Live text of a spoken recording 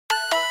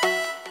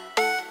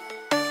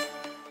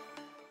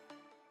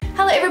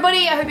Hello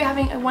everybody, I hope you're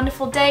having a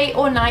wonderful day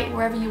or night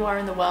wherever you are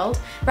in the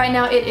world. Right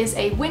now it is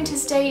a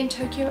winter's day in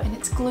Tokyo and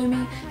it's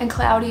gloomy and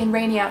cloudy and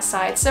rainy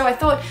outside, so I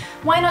thought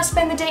why not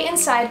spend the day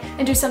inside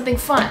and do something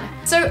fun.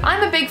 So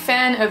I'm a big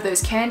fan of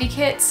those candy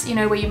kits, you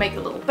know, where you make the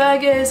little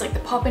burgers, like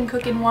the pop-in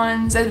cooking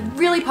ones. They're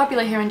really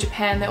popular here in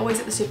Japan, they're always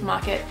at the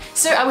supermarket.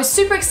 So I was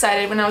super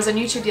excited when I was on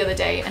YouTube the other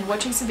day and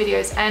watching some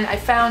videos, and I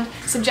found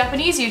some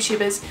Japanese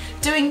YouTubers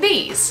doing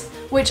these,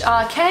 which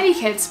are candy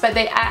kits, but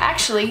they are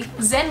actually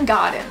Zen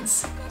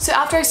gardens. So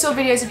after I saw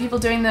videos of people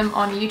doing them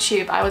on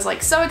YouTube, I was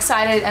like so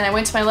excited, and I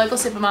went to my local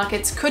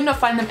supermarkets, could not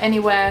find them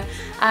anywhere.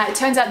 It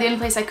turns out the only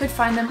place I could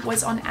find them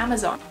was on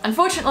Amazon.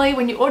 Unfortunately,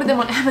 when you order them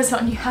on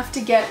Amazon, you have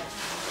to get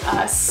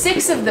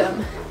 6 of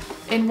them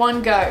in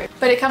one go.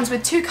 But it comes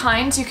with 2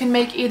 kinds. You can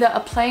make either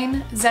a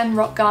plain Zen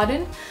rock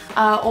garden,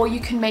 or you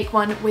can make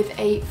one with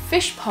a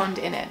fish pond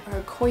in it, or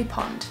a koi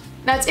pond.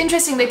 Now it's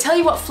interesting, they tell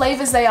you what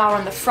flavors they are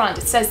on the front.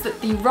 It says that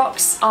the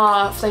rocks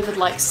are flavored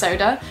like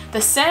soda,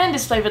 the sand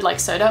is flavored like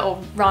soda or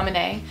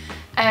ramune,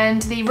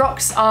 and the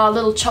rocks are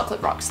little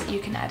chocolate rocks that you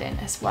can add in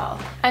as well.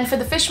 And for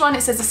the fish one,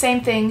 it says the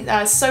same thing,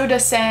 soda,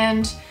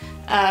 sand,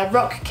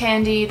 rock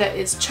candy that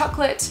is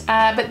chocolate,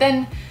 but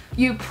then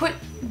you put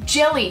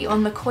jelly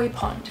on the koi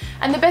pond.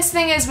 And the best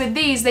thing is with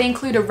these, they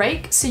include a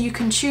rake, so you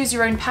can choose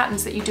your own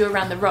patterns that you do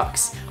around the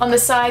rocks. On the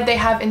side, they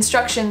have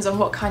instructions on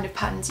what kind of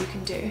patterns you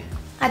can do.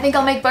 I think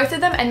I'll make both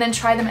of them and then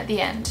try them at the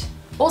end.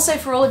 Also,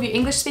 for all of you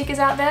English speakers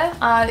out there,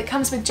 it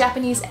comes with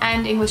Japanese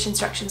and English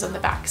instructions on the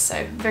back,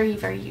 so very,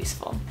 very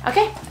useful.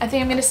 Okay, I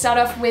think I'm gonna start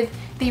off with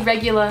the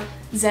regular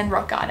Zen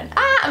rock garden.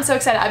 I'm so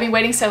excited, I've been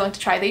waiting so long to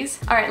try these.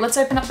 All right, let's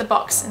open up the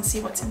box and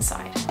see what's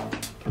inside.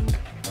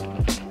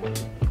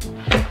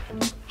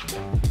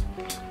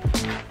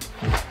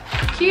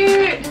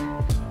 Cute!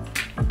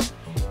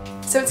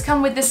 So it's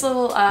come with this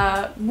little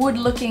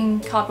wood-looking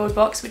cardboard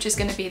box, which is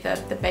going to be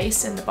the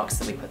base and the box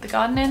that we put the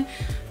garden in.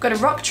 I've got a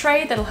rock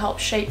tray that'll help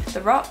shape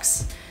the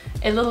rocks,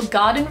 a little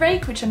garden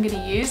rake, which I'm going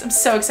to use. I'm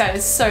so excited,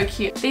 it's so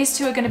cute. These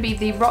 2 are going to be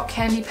the rock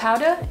candy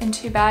powder in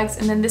 2 bags,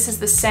 and then this is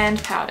the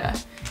sand powder.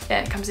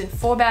 It comes in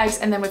 4 bags,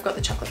 and then we've got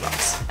the chocolate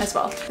rocks as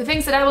well. The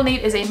things that I will need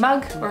is a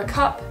mug or a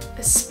cup,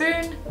 a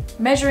spoon,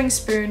 measuring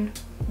spoon,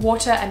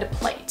 water, and a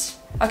plate.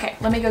 Okay,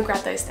 let me go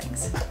grab those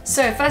things.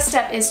 So first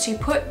step is to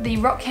put the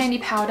rock candy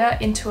powder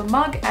into a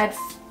mug, add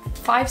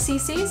 5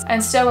 cc's,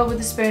 and stir well with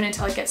a spoon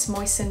until it gets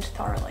moistened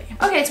thoroughly.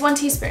 Okay, it's 1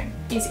 teaspoon,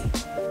 easy.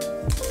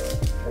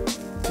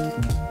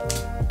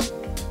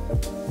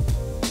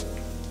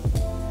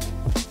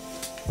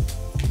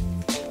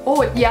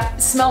 Oh yeah,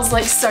 it smells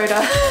like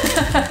soda.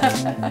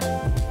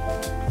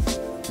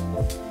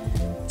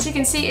 So you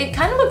can see, it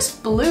kind of looks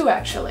blue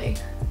actually.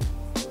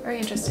 Very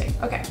interesting.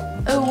 Okay.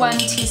 1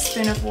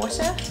 teaspoon of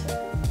water.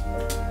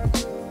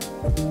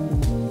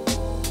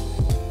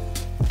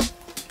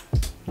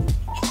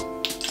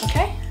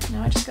 Okay,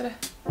 now I just gotta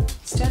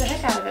stir the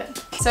heck out of it.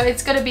 So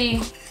it's gotta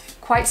be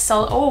quite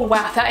solid. Oh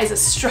wow, that is a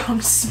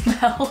strong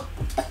smell.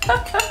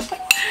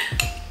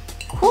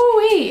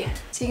 Whoo-wee!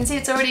 So you can see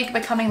it's already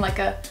becoming like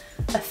a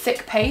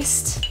thick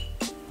paste.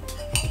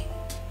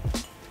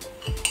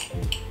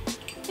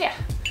 Yeah,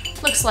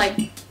 looks like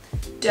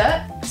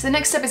dirt. So the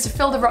next step is to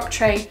fill the rock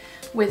tray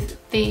with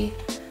the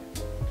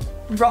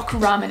rock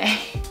ramune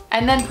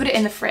and then put it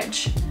in the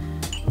fridge.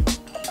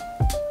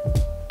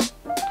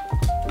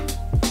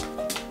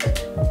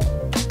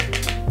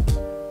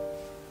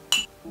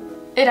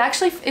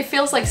 It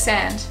feels like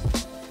sand.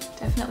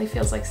 Definitely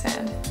feels like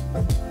sand.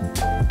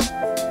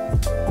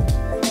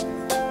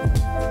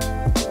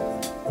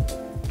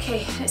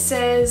 Okay, it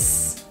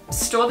says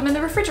store them in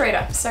the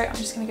refrigerator. So I'm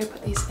just gonna go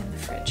put these in the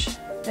fridge.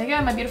 There you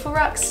go, my beautiful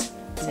rocks.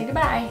 Say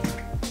goodbye.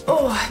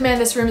 Oh man,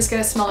 this room is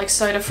gonna smell like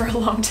soda for a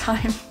long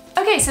time.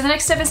 Okay, so the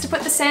next step is to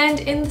put the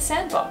sand in the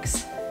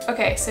sandbox.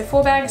 Okay, so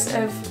 4 bags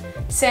of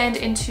sand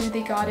into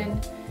the garden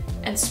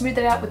and smooth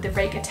it out with the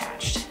rake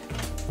attached.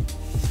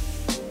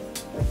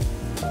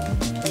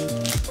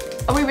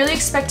 Are we really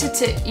expected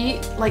to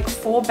eat like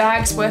 4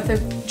 bags worth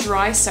of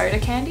dry soda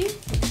candy?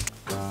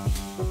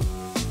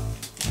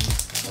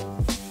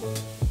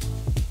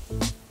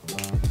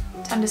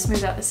 Time to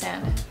smooth out the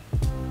sand.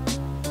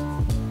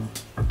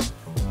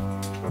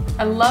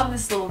 I love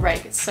this little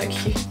rake, it's so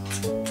cute.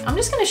 I'm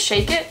just gonna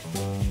shake it.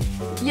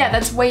 Yeah,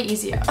 that's way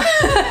easier.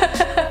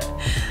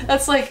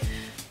 That's like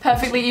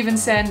perfectly even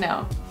sand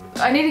now.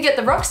 I need to get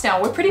the rocks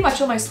now, we're pretty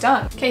much almost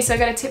done. Okay, so I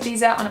gotta tip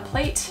these out on a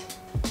plate.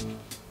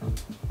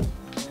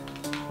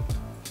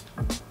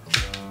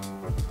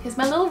 Here's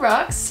my little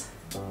rocks.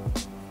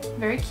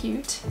 Very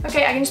cute.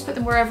 Okay, I can just put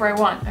them wherever I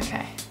want,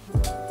 okay.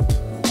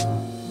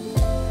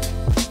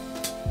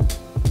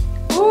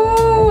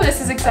 Ooh,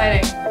 this is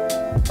exciting.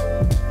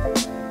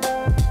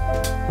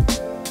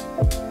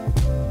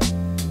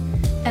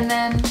 And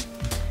then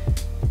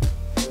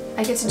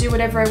I get to do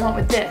whatever I want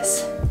with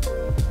this.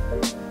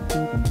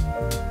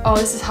 Oh,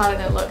 this is harder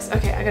than it looks.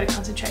 Okay, I gotta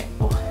concentrate.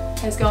 Oh,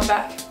 head's going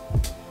back.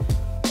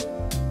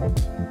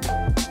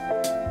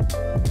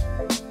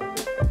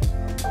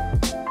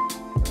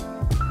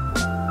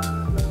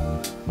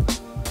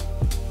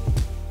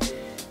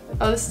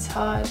 Oh, this is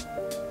hard.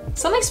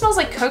 Something smells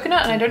like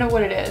coconut and I don't know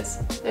what it is.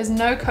 There's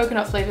no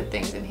coconut flavored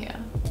things in here.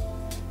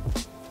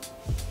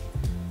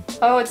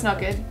 Oh, it's not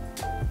good.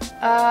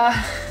 I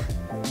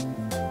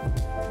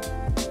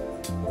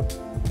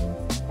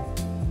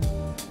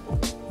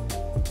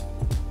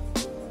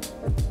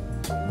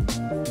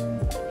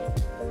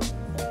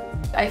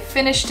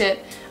finished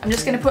it. I'm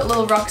just gonna put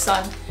little rocks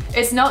on.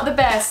 It's not the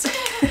best.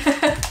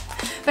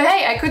 But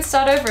hey, I could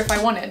start over if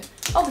I wanted.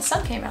 Oh, the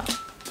sun came out.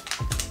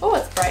 Oh,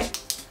 it's bright.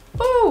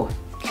 Ooh.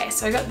 Okay,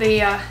 so I got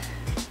the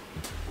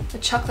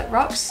chocolate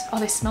rocks. Oh,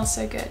 they smell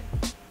so good.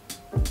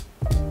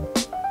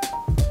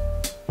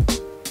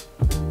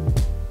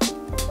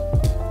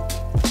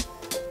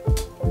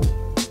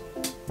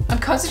 I'm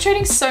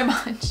concentrating so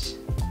much.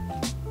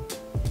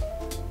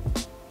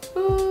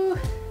 Ooh.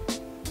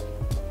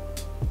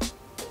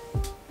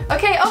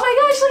 Okay, oh my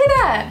gosh, look at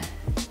that.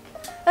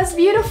 That's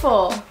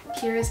beautiful.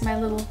 Here is my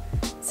little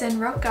Zen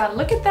rock garden.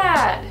 Look at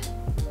that.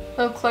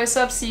 A little close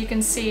up so you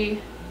can see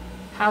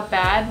how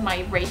bad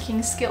my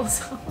raking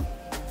skills are.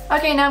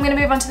 Okay, now I'm gonna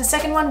move on to the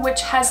second one,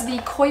 which has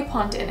the koi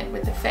pond in it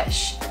with the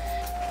fish.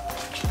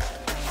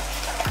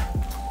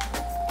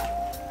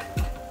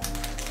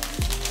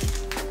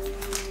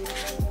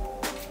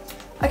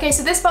 Okay,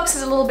 so this box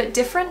is a little bit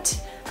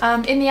different.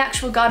 In the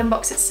actual garden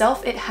box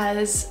itself, it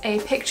has a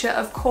picture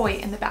of koi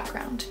in the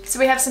background. So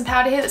we have some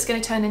powder here that's going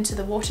to turn into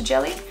the water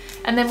jelly,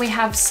 and then we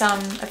have some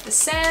of the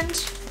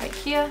sand right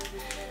here,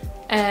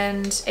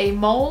 and a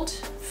mold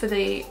for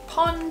the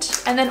pond,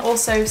 and then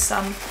also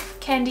some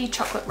candy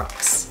chocolate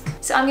rocks.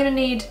 So I'm going to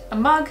need a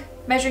mug,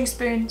 measuring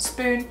spoon,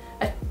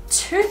 a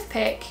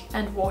toothpick,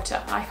 and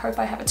water. I hope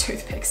I have a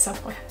toothpick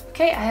somewhere.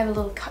 Okay, I have a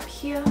little cup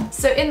here.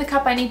 So in the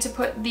cup I need to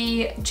put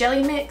the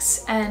jelly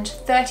mix and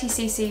 30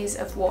 cc's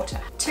of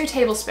water. 2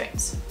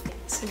 tablespoons.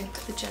 So we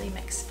put the jelly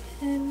mix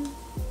in.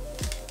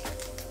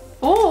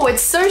 Oh,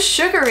 it's so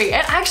sugary.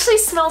 It actually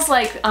smells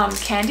like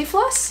candy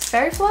floss,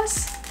 fairy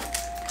floss,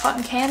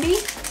 cotton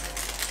candy.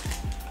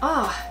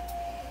 Ah,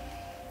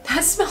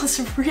 that smells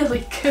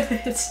really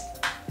good.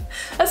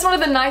 That's one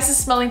of the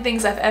nicest smelling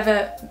things I've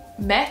ever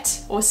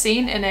met or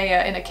seen in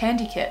a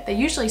candy kit. They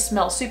usually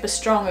smell super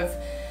strong of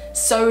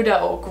soda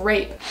or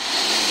grape.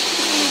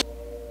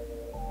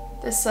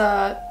 This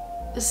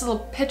little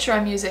picture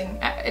I'm using,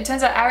 it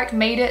turns out Eric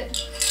made it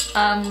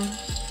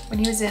when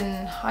he was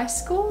in high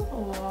school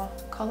or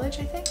college,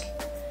 I think.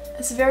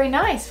 It's very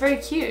nice, very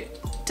cute.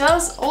 It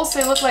does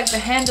also look like the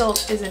handle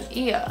is an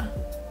ear.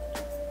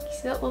 You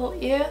see that little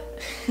ear?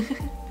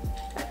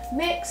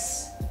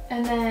 Mix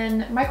and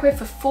then microwave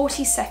for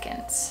 40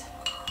 seconds.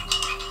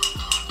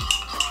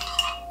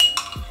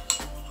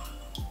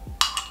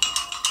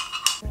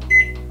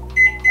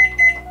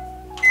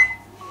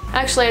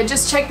 Actually, I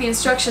just checked the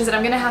instructions and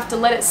I'm gonna have to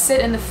let it sit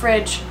in the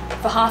fridge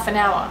for half an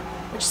hour,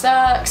 which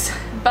sucks,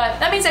 but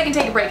that means I can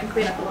take a break and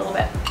clean up a little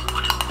bit.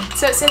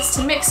 So it says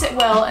to mix it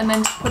well and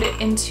then to put it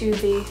into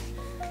the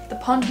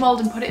pond mold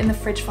and put it in the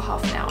fridge for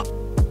half an hour.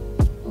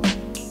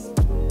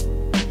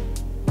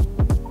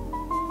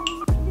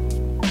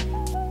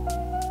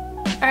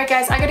 Alright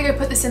guys, I gotta go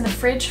put this in the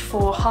fridge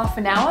for half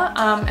an hour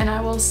and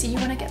I will see you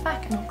when I get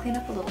back and I'll clean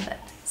up a little bit.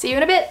 See you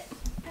in a bit.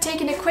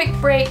 Taking a quick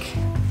break.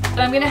 And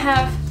I'm gonna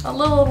have a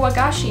little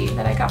wagashi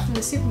that I got from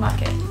the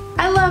supermarket.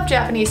 I love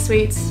Japanese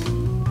sweets.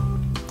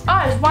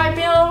 Oh, it's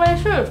wiping all the way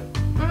through.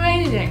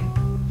 Amazing.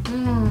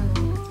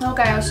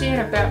 Okay, I'll see you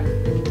in a bit.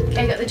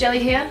 Okay, got the jelly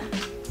here.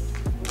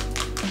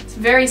 It's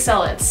very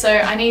solid, so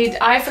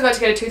I forgot to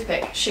get a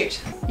toothpick.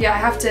 Shoot. Yeah, I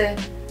have to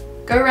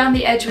go around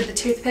the edge with the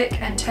toothpick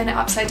and turn it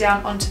upside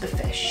down onto the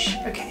fish.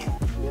 Okay.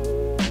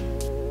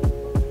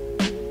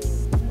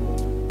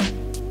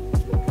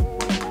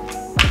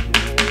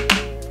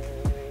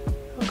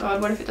 God,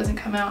 what if it doesn't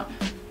come out?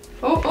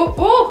 Oh, oh,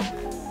 oh!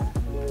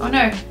 Oh no.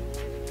 I'm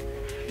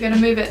gonna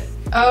move it.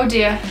 Oh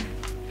dear.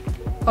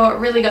 Oh, it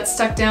really got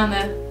stuck down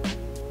there.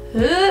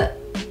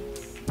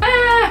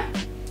 Ah!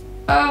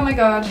 Oh my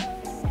god.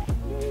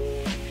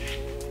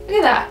 Look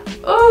at that.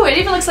 Oh, it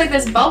even looks like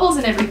there's bubbles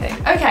and everything.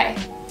 Okay,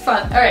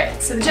 fun.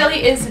 Alright, so the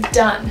jelly is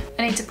done.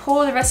 I need to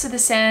pour the rest of the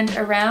sand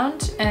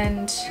around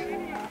and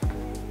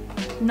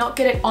not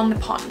get it on the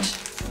pond.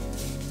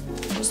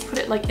 I'll just put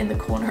it like in the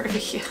corner over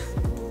here.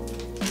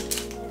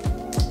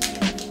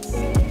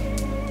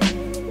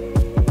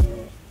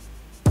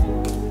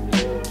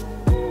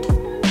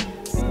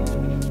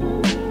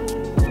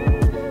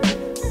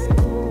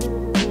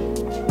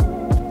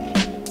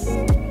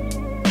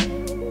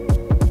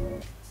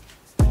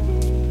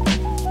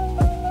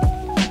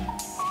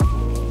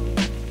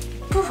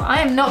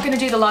 I am not going to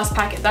do the last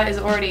packet, that is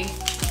already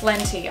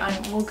plenty,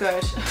 I'm all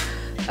good.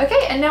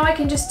 Okay, and now I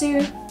can just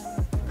do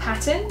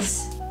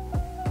patterns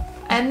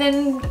and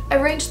then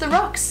arrange the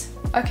rocks.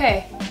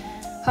 Okay,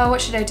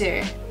 what should I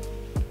do?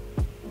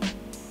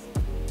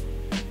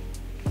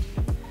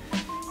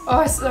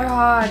 Oh, it's so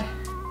hard.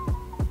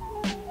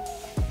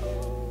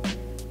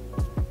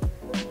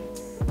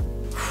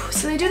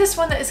 So they do this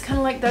one that is kind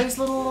of like those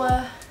little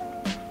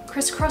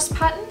crisscross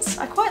patterns.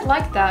 I quite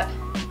like that.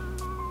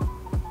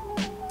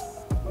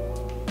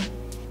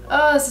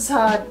 Oh, this is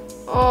hard.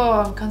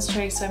 Oh, I'm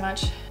concentrating so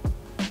much.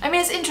 I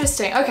mean, it's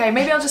interesting. Okay,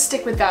 maybe I'll just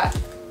stick with that.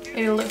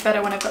 Maybe it'll look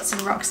better when I've got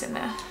some rocks in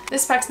there.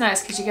 This pack's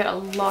nice because you get a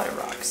lot of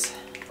rocks.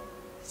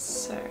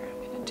 So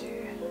I'm gonna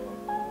do...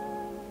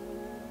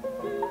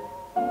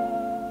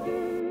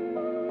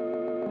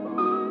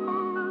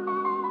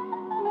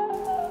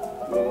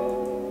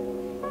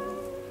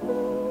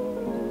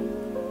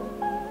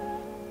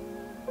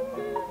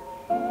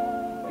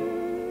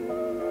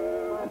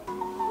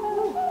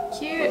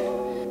 Cute.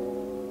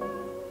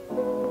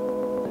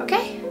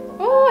 Okay.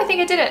 Oh, I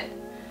think I did it.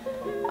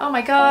 Oh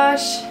my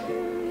gosh.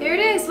 Here it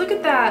is. Look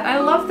at that. I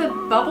love the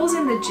bubbles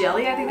in the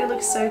jelly. I think they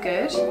look so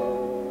good.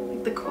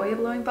 Like the Koya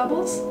blowing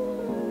bubbles.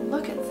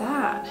 Look at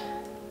that.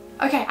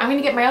 Okay, I'm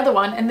gonna get my other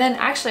one and then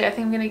actually I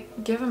think I'm gonna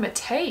give them a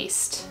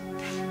taste.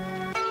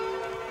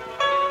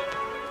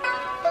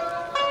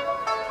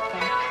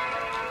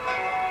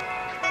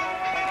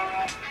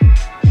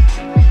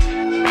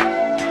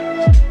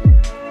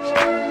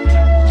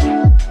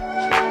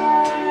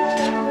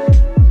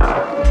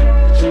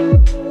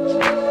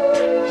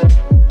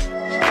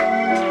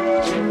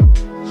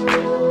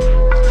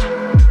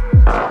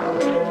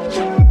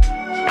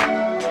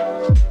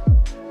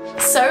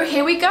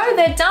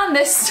 They're done.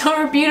 They're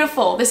so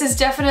beautiful. This is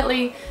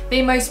definitely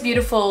the most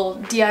beautiful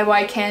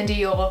DIY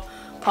candy or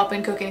pop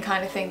and cooking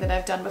kind of thing that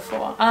I've done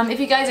before. If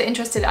you guys are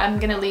interested, I'm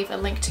gonna leave a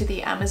link to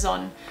the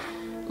Amazon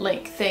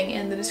link thing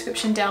in the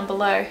description down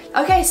below.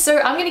 Okay, so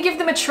I'm gonna give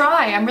them a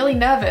try. I'm really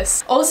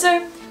nervous.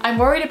 Also, I'm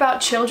worried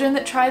about children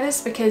that try this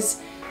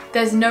because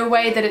there's no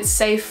way that it's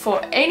safe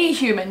for any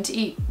human to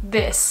eat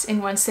this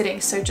in one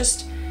sitting. So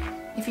just,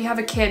 if you have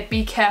a kid,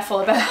 be careful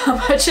about how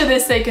much of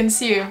this they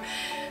consume,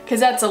 because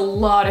that's a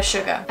lot of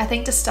sugar. I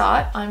think to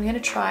start, I'm gonna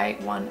try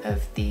one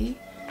of the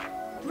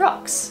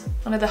rocks,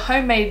 one of the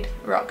homemade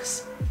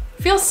rocks.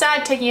 Feels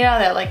sad taking it out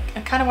of there, like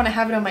I kind of want to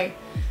have it on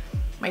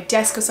my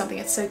desk or something.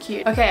 It's so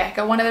cute. Okay, I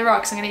got one of the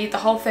rocks. I'm gonna eat the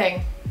whole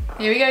thing.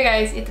 Here we go,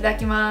 guys.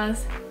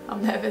 Itadakimasu.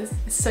 I'm nervous.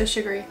 It's so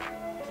sugary.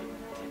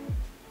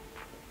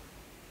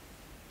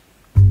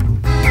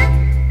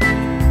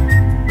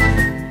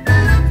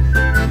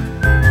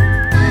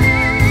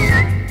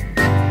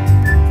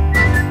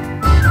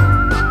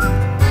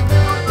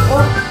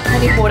 I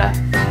need water.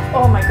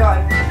 Oh my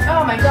god.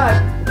 Oh my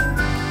god.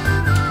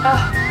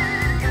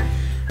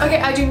 Okay,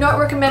 I do not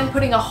recommend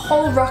putting a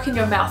whole rock in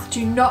your mouth.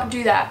 Do not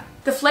do that.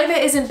 The flavor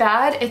isn't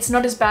bad. It's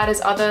not as bad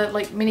as other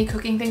like mini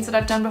cooking things that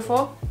I've done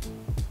before.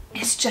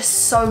 It's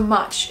just so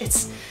much.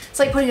 It's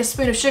like putting a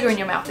spoon of sugar in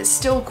your mouth. It's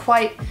still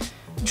quite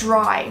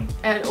dry.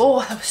 And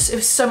oh, it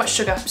was so much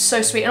sugar.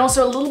 So sweet. And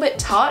also a little bit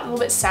tart, a little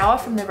bit sour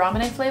from the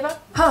ramen flavor.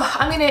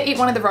 I'm gonna eat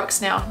one of the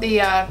rocks now.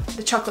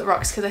 The chocolate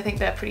rocks, because I think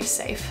they're pretty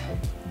safe.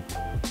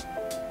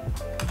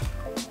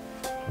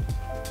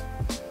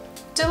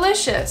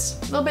 Delicious.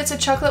 Little bits of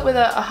chocolate with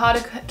a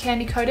harder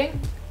candy coating.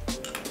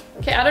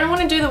 Okay, I don't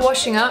want to do the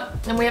washing up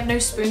and we have no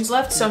spoons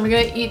left, so I'm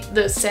gonna eat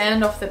the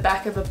sand off the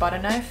back of a butter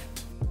knife.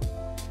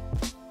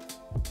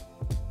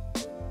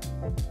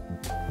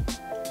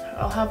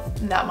 I'll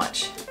have that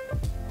much.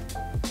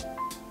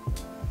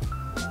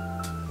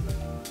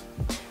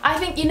 I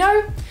think, you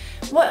know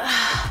what,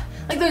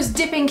 like those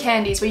dipping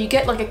candies where you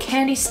get like a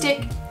candy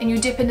stick and you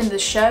dip it in the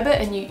sherbet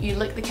and you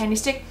lick the candy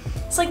stick.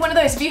 It's like one of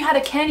those. If you had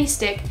a candy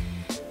stick,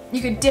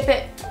 you could dip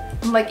it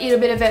and like eat a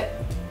bit of it.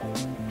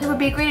 It would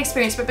be a great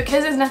experience, but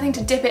because there's nothing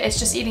to dip it, it's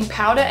just eating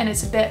powder and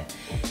it's a bit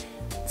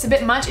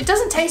much. It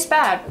doesn't taste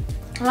bad.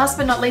 And last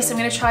but not least, I'm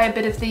gonna try a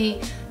bit of the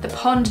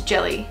pond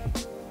jelly.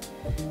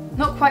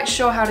 Not quite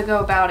sure how to go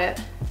about it.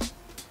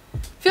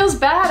 Feels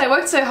bad, I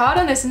worked so hard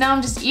on this and now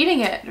I'm just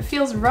eating it. It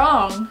feels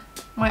wrong.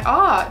 My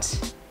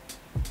art.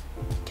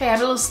 Okay, I have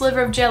a little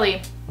sliver of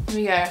jelly. Here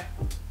we go.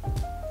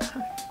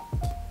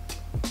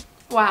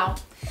 Wow.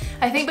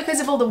 I think because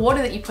of all the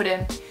water that you put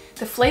in,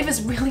 the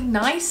flavor's really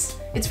nice.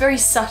 It's very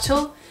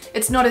subtle.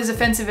 It's not as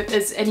offensive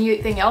as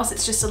anything else.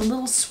 It's just a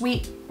little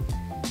sweet,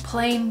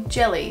 plain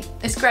jelly.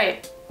 It's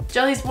great.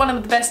 Jelly's one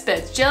of the best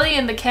bits. Jelly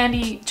and the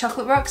candy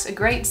chocolate rocks are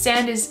great.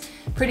 Sand is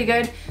pretty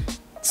good.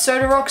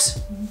 Soda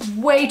rocks,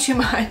 way too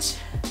much.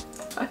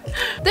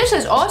 This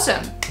is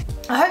awesome.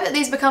 I hope that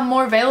these become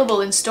more available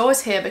in stores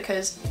here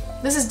because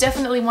this is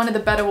definitely one of the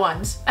better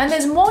ones. And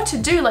there's more to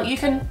do. Like you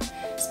can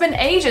spend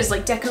ages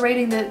like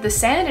decorating the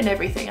sand and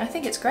everything. I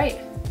think it's great.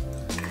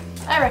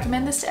 I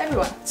recommend this to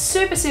everyone.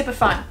 Super, super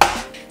fun.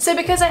 So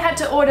because I had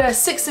to order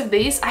 6 of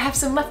these, I have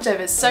some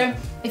leftovers. So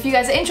if you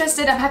guys are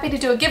interested, I'm happy to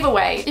do a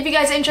giveaway. If you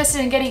guys are interested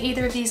in getting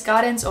either of these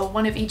gardens or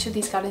one of each of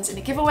these gardens in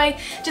a giveaway,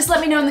 just let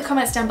me know in the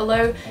comments down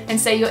below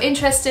and say you're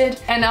interested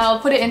and I'll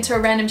put it into a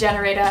random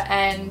generator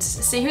and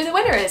see who the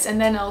winner is. And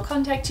then I'll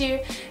contact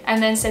you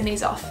and then send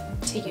these off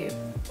to you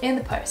in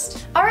the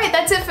post. All right,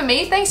 that's it for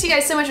me. Thanks you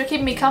guys so much for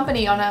keeping me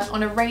company on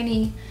a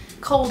rainy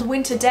cold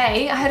winter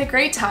day. I had a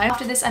great time.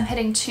 After this, I'm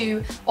heading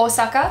to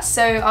Osaka.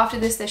 So after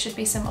this, there should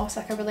be some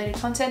Osaka related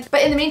content.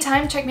 But in the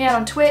meantime, check me out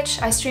on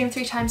Twitch. I stream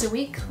 3 times a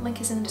week.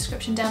 Link is in the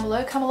description down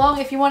below. Come along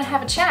if you want to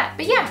have a chat.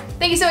 But yeah,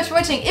 thank you so much for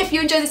watching. If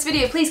you enjoyed this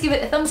video, please give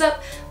it a thumbs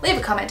up, leave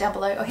a comment down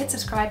below, or hit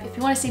subscribe if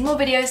you want to see more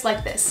videos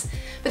like this.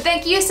 But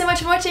thank you so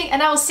much for watching,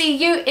 and I will see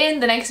you in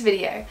the next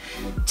video.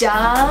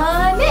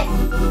 Done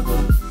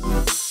it!